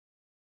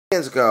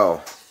Aliens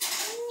go.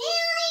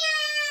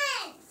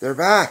 Aliens! They're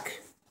back.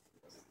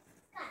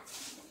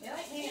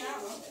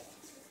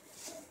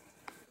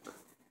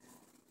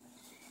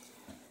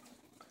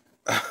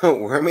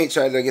 Wormy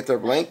tried to get their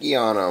blankie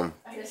on them.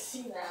 I just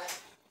see that.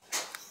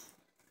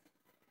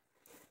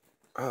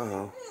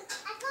 Uh-oh.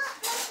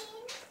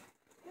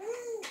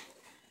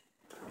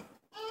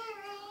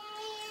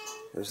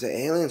 There's the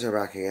aliens are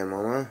back again,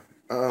 Mama.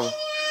 Uh-oh.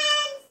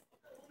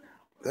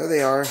 There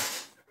they are.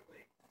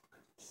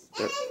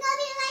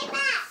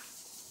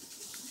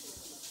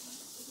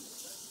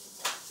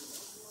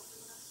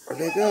 Where'd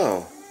they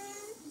go?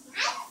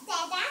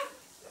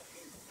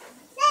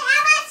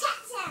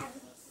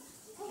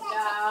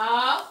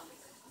 No.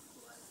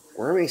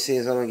 Wormy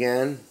sees them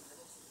again.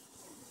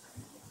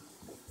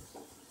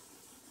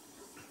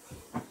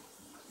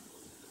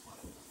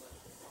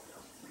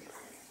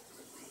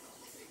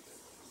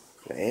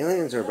 The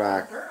aliens are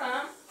back.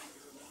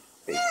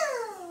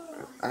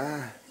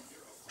 Ah.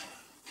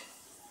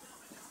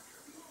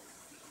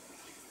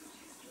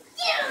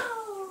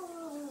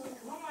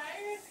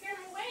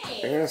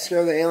 They're gonna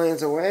scare the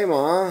aliens away,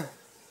 Ma.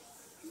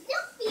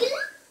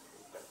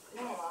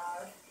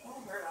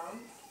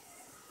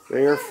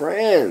 They're your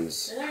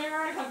friends. They're never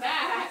gonna come back.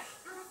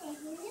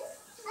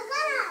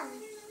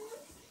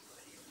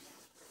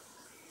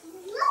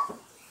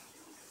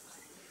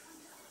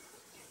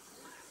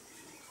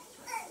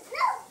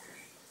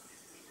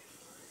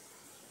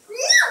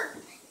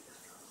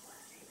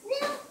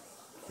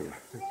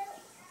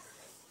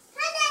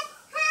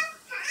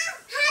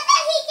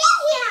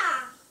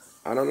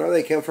 I don't know.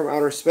 They came from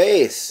outer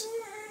space. They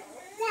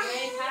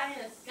hide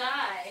in the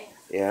sky.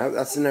 Yeah,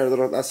 that's in their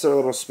little. That's their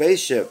little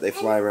spaceship they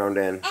fly around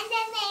in. And then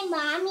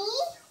my mommy.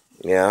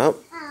 Yeah.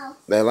 Oh.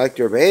 They liked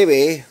your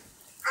baby.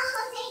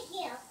 Oh, thank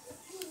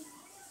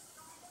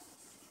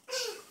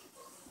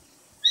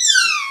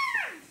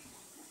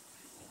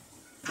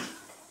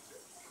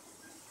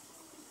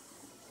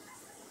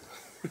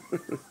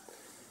you.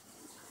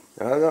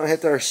 No, don't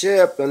hit their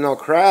ship, then they'll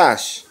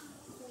crash.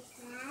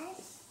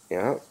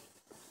 Yeah.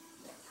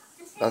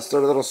 That's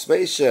their little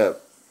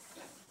spaceship.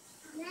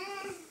 Oh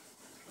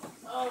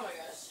my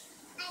gosh.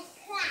 I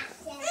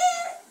crashed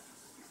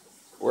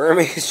it.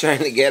 Wormy's trying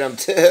to get them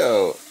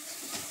too.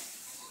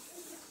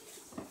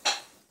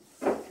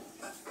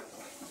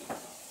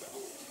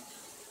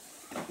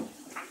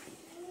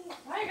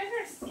 Why are you guys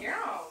trying to scare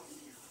them?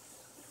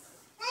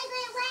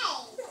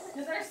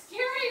 Because they're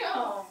scaring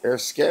them. They're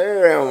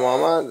scaring them,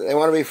 Mama. They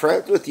want to be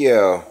friends with you.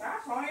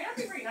 Gosh, Mom, you're not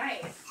being very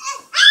nice.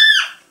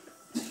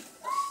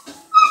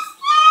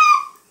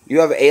 You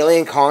have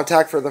alien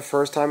contact for the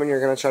first time and you're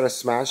going to try to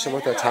smash them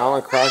with a towel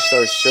and crash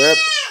their ship?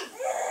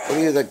 What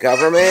are you, the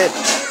government?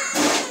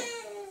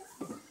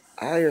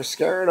 Ah, you're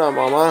scaring them,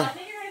 I Mama.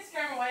 think you're going to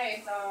scare them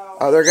away, so.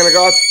 Oh, they're going to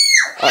go out.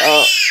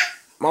 Uh-oh.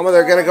 Mama,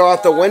 they're going to go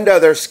out the window.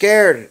 They're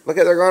scared. Look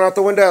at, they're going out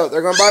the window.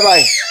 They're going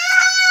bye-bye.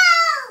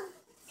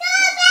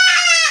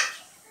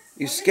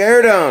 You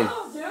scared them.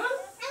 Oh, dude. I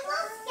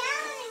won't scare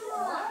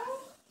anymore.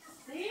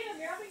 See,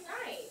 you're not being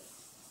nice.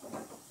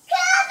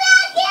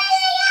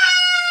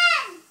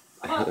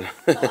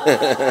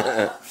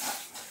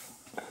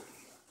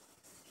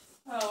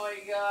 Oh my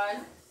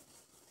god.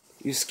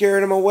 You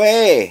scared them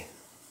away.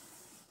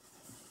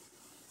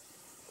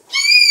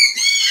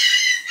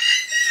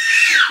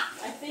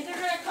 I think they're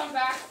gonna come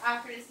back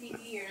after this eat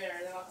dinner,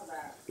 and then I'll come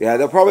back. Yeah,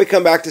 they'll probably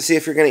come back to see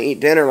if you're going to eat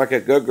dinner like a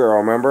good girl,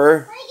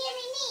 remember? Give me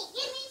meat.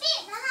 Give me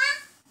meat, Mama.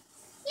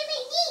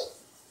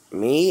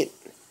 Give me meat. Meat?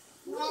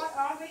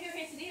 I'll make you a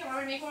quesadilla. Want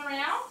me to make one right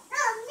now?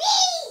 Oh,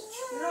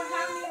 meat. We don't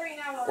have meat right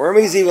now. Though.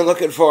 Wormy's even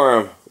looking for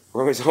him.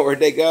 Wormy's, where'd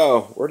they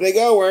go? Where'd they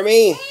go,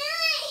 Wormy?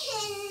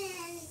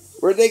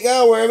 Where'd they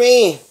go,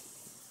 Wormy?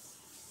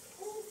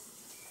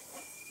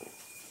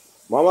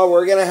 Mama,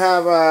 we're going to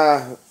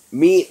have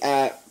meat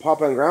at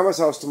Papa and Grandma's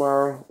house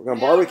tomorrow. We're going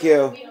to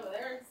barbecue. Meat over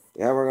there.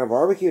 Yeah, we're going to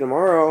barbecue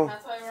tomorrow.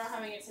 That's why we're not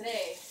having it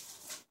today.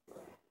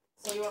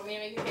 So you want me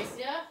to make you a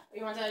quesadilla? Or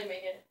you want Daddy to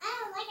make it? I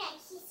don't like that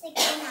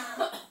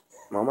quesadilla.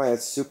 Mama,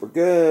 it's super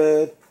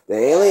good. The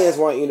aliens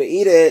want you to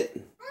eat it. I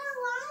don't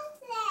want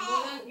that.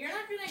 Well, then you're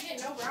not going to get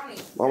no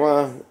brownies.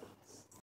 Mama,